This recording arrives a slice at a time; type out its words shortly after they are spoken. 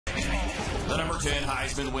the number 10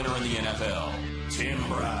 Heisman winner in the NFL, Tim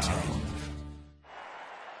Brown.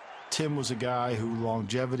 Tim was a guy who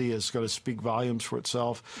longevity is going to speak volumes for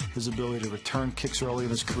itself. His ability to return kicks early in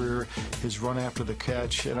his career, his run after the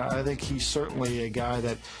catch, and I think he's certainly a guy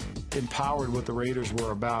that empowered what the Raiders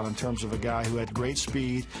were about in terms of a guy who had great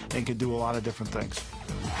speed and could do a lot of different things.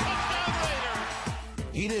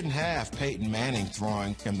 He didn't have Peyton Manning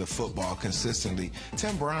throwing him the football consistently.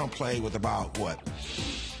 Tim Brown played with about,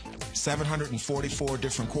 744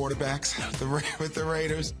 different quarterbacks with the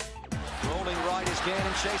Raiders. Rolling right is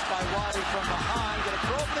Gannon, chased by Waddy from behind. Gonna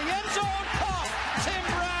throw for the end zone. Caught! Tim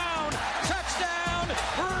Brown! Touchdown,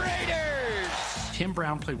 Raiders! Tim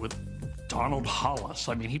Brown played with Donald Hollis.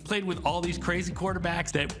 I mean, he played with all these crazy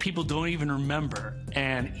quarterbacks that people don't even remember,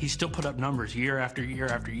 and he still put up numbers year after year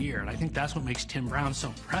after year, and I think that's what makes Tim Brown so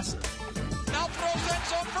impressive. Now throws end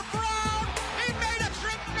zone for Brown! He made a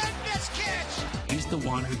tremendous catch! He's the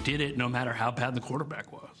one who did it no matter how bad the quarterback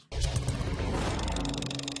was.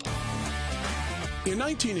 In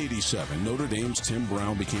 1987, Notre Dame's Tim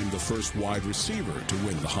Brown became the first wide receiver to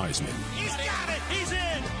win the Heisman. He's got it! He's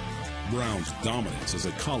in! Brown's dominance as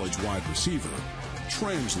a college wide receiver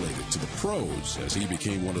translated to the pros as he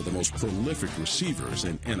became one of the most prolific receivers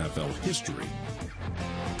in NFL history.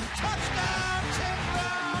 Touchdown, Tim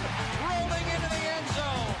Brown! Rolling into the end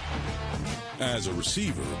zone! As a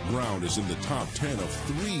receiver, Brown is in the top 10 of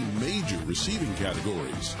 3 major receiving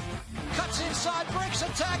categories. Cuts inside, breaks a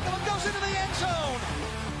tackle, and goes into the end zone!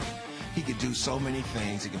 He could do so many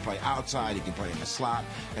things. He can play outside, he can play in the slot,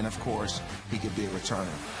 and of course, he could be a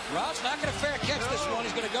returner. Brown's not going to fair catch this one.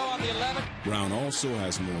 He's going to go on the 11. Brown also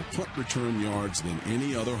has more punt return yards than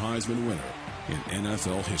any other Heisman winner in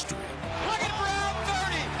NFL history. Look at Brown,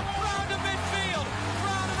 30. Brown to midfield.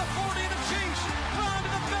 Brown to the 40 of the Chiefs. Brown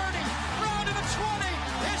to the 30. Brown to the 20.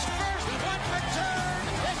 His first punt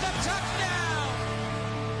return is a touchdown.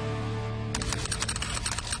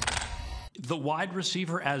 The wide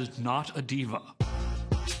receiver as not a diva.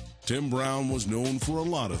 Tim Brown was known for a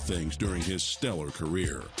lot of things during his stellar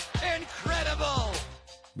career. Incredible!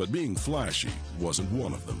 But being flashy wasn't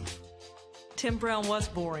one of them. Tim Brown was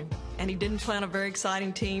boring, and he didn't play on a very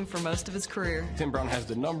exciting team for most of his career. Tim Brown has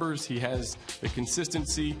the numbers, he has the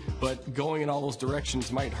consistency, but going in all those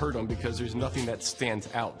directions might hurt him because there's nothing that stands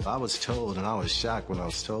out. I was told, and I was shocked when I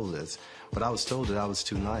was told this, but I was told that I was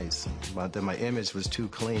too nice, but that my image was too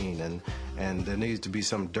clean, and there needs to be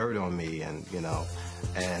some dirt on me, and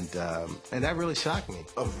that really shocked me.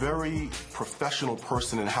 A very professional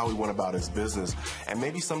person in how he went about his business, and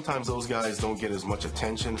maybe sometimes those guys don't get as much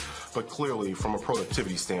attention, but clearly from a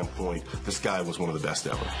productivity standpoint, this guy was one of the best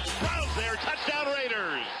ever. Brown's there, touchdown Raiders.